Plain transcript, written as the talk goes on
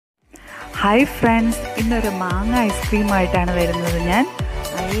Hi friends, ഇന്നൊരു മാങ്ങ ഐസ്ക്രീമായിട്ടാണ് വരുന്നത്. ഞാൻ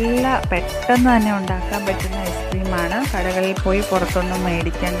നല്ല പെട്ടെന്ന് തന്നെ ഉണ്ടാക്കാൻ പറ്റുന്ന ഐസ്ക്രീമാണ്. കടകളിൽ പോയി പുറത്തൊന്നും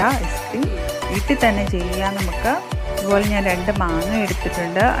മേടിക്കേണ്ട ഐസ്ക്രീം, വീട്ടിൽ തന്നെ ചെയ്യാം നമുക്ക്. അതുപോലെ ഞാൻ 2 മാങ്ങ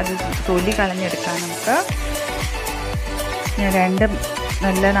എടുത്തിട്ടുണ്ട്, അത് തൊലി കളഞ്ഞെടുക്കാം നമുക്ക്. ഞാൻ 2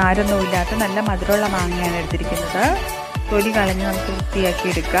 നല്ല നാരൊന്നുമില്ലാത്ത നല്ല മധുരമുള്ള മാങ്ങയാണ് എടുത്തിരിക്കുന്നത്. തൊലി കളഞ്ഞ് നമുക്ക് വൃത്തിയാക്കി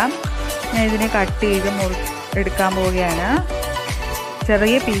എടുക്കാം. ഞാൻ ഇതിനെ കട്ട് ചെയ്ത് എടുക്കാൻ പോവുകയാണ്.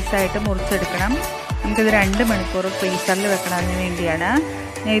 ചെറിയ പീസായിട്ട് മുറിച്ചെടുക്കണം. നമുക്കിത് 2 മണിക്കൂർ ഫ്രീസറിൽ വെക്കണം. അതിന് വേണ്ടിയാണ്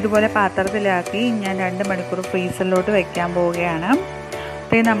ഞാൻ ഇതുപോലെ പാത്രത്തിലാക്കി ഞാൻ 2 മണിക്കൂർ ഫ്രീസറിലോട്ട് വെക്കാൻ പോവുകയാണ്.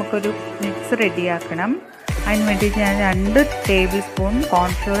 അപ്പോൾ നമുക്കൊരു മിക്സ് റെഡിയാക്കണം. അതിന് വേണ്ടിയിട്ട് ഞാൻ 2 ടേബിൾ സ്പൂൺ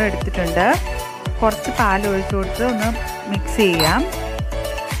കോൺഫ്ലോർ എടുത്തിട്ടുണ്ട്. കുറച്ച് പാൽ ഒഴിച്ചു കൊടുത്ത് ഒന്ന് മിക്സ് ചെയ്യാം.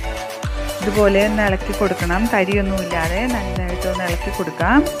 ഇതുപോലെ ഒന്ന് ഇളക്കി കൊടുക്കണം, കരിയൊന്നുമില്ലാതെ നല്ലതായിട്ടൊന്ന് ഇളക്കി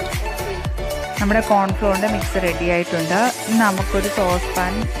കൊടുക്കാം. നമ്മുടെ കോൺഫ്ലോറിൻ്റെ മിക്സ് റെഡി ആയിട്ടുണ്ട്. നമുക്കൊരു സോസ്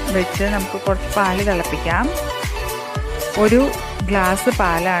പാൻ വെച്ച് നമുക്ക് കുറച്ച് പാല് തിളപ്പിക്കാം. 1 ഗ്ലാസ്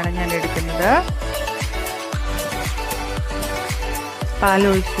പാലാണ് ഞാൻ എടുക്കുന്നത്.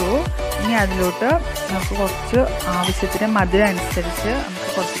 പാലൊഴിച്ചു. ഇനി അതിലോട്ട് നമുക്ക് കുറച്ച് ആവശ്യത്തിന് മധുരം അനുസരിച്ച്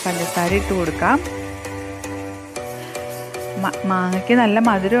നമുക്ക് കുറച്ച് പഞ്ചസാര ഇട്ട് കൊടുക്കാം. മാങ്ങയ്ക്ക് നല്ല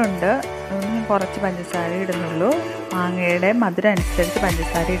മധുരമുണ്ട്, അതുകൊണ്ട് ഞാൻ കുറച്ച് പഞ്ചസാര ഇടുന്നുള്ളൂ. മാങ്ങയുടെ മധുരം അനുസരിച്ച്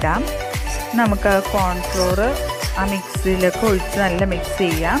പഞ്ചസാര ഇടാം. നമുക്ക് കോൺഫ്ലോർ ആ മിക്സിയിലൊക്കെ ഒഴിച്ച് നല്ല മിക്സ്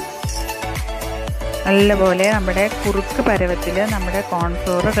ചെയ്യാം. നല്ലപോലെ നമ്മുടെ കുറുക്ക് പരുവത്തിൽ നമ്മുടെ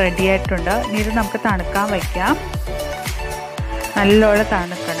കോൺഫ്ലോർ റെഡി ആയിട്ടുണ്ട്. ഇനി ഇത് നമുക്ക് തണുക്കാൻ വയ്ക്കാം. നല്ലോണം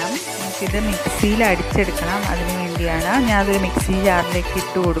തണുക്കണം. നമുക്കിത് മിക്സിയിൽ അടിച്ചെടുക്കണം. അതിന് വേണ്ടിയാണ് ഞാനതൊരു മിക്സി ജാറിലേക്ക്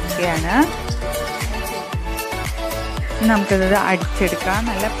ഇട്ട് കൊടുക്കുകയാണ്. നമുക്കിത് അടിച്ചെടുക്കാം.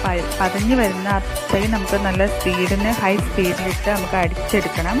 നല്ല പതഞ്ഞ് വരുന്ന അത്രയും നമുക്ക് നല്ല സ്പീഡിന് ഹൈ സ്പീഡിലിട്ട് നമുക്ക്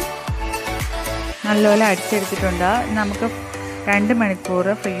അടിച്ചെടുക്കണം. നല്ലപോലെ അടിച്ചെടുത്തിട്ടുണ്ട്. നമുക്ക് 2 മണിക്കൂർ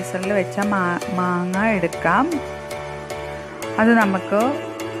ഫ്രീസറിൽ വെച്ച മാങ്ങ എടുക്കാം. അത് നമുക്ക്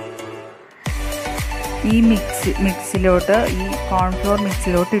ഈ മിക്സിലോട്ട് ഈ കോൺഫ്ലോർ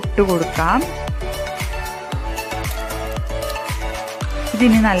മിക്സിലോട്ട് ഇട്ട് കൊടുക്കാം.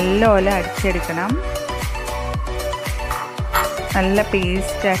 ഇതിനി നല്ലപോലെ അടിച്ചെടുക്കണം. നല്ല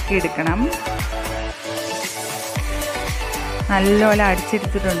പേസ്റ്റാക്കി എടുക്കണം. നല്ലപോലെ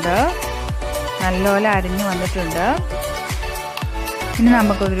അടിച്ചെടുത്തിട്ടുണ്ട്. നല്ലപോലെ അരിഞ്ഞു വന്നിട്ടുണ്ട്. ഇനി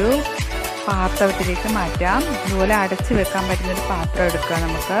നമുക്കൊരു പാത്രത്തിലേക്ക് മാറ്റാം. ഇതുപോലെ അടച്ച് വെക്കാൻ പറ്റുന്നൊരു പാത്രം എടുക്കുക.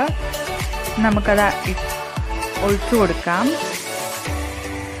 നമുക്കത് ഒഴിച്ചു കൊടുക്കാം.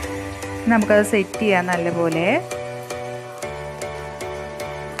 നമുക്കത് സെറ്റ് ചെയ്യാം നല്ലപോലെ.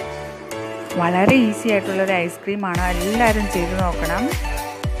 വളരെ ഈസി ആയിട്ടുള്ളൊരു ഐസ്ക്രീമാണ്. എല്ലാവരും ചെയ്ത് നോക്കണം.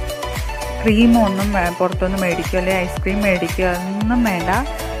 ക്രീമൊന്നും പുറത്തൊന്നും മേടിക്കുക, അല്ലെങ്കിൽ ഐസ്ക്രീം മേടിക്കുക ഒന്നും വേണ്ട.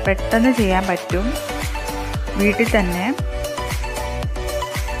 പെട്ടെന്ന് ചെയ്യാൻ പറ്റും വീട്ടിൽ തന്നെ.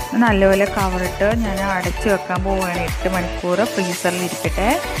 നല്ലപോലെ കവറിട്ട് ഞാൻ അടച്ച് വെക്കാൻ പോവുകയാണ്. 8 മണിക്കൂർ ഫ്രീസറിൽ ഇരിക്കട്ടെ.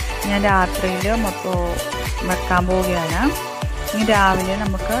 ഞാൻ രാത്രിയിൽ മൊത്തം വെക്കാൻ പോവുകയാണ്. ഇനി രാവിലെ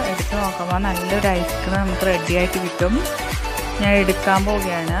നമുക്ക് എടുത്ത് നോക്കുമ്പോൾ നല്ലൊരു ഐസ്ക്രീം നമുക്ക് റെഡിയായിട്ട് കിട്ടും. ഞാൻ എടുക്കാൻ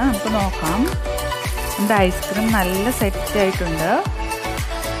പോവുകയാണ്. നമുക്ക് നോക്കാം. നമ്മുടെ ഐസ്ക്രീം നല്ല സെറ്റായിട്ടുണ്ട്.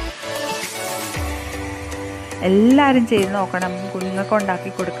 എല്ലാവരും ചെയ്ത് നോക്കണം. കുഞ്ഞുങ്ങൾക്ക് ഉണ്ടാക്കി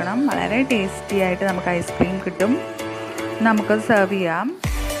കൊടുക്കണം. വളരെ ടേസ്റ്റി ആയിട്ട് നമുക്ക് ഐസ്ക്രീം കിട്ടും. നമുക്കത് സെർവ് ചെയ്യാം.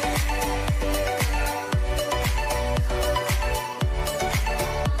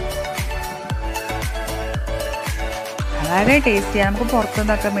 വളരെ ടേസ്റ്റിയാണ്. നമുക്ക്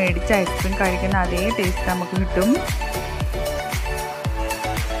പുറത്തുനിന്നൊക്കെ മേടിച്ച് ഐസ്ക്രീം കഴിക്കുന്ന അതേ ടേസ്റ്റ് നമുക്ക് കിട്ടും.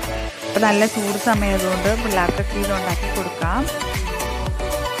 ഇപ്പം നല്ല ചൂട് സമയമായതുകൊണ്ട് പിള്ളേർക്കൊക്കെ ഇത് ഉണ്ടാക്കി കൊടുക്കാം.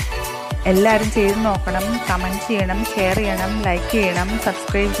 എല്ലാവരും ചെയ്ത് നോക്കണം. കമൻറ്റ് ചെയ്യണം, ഷെയർ ചെയ്യണം, ലൈക്ക് ചെയ്യണം,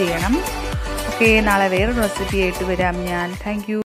 സബ്സ്ക്രൈബ് ചെയ്യണം. ഓക്കെ, നാളെ വേറൊരു റെസിപ്പി ആയിട്ട് വരാം ഞാൻ. Thank you.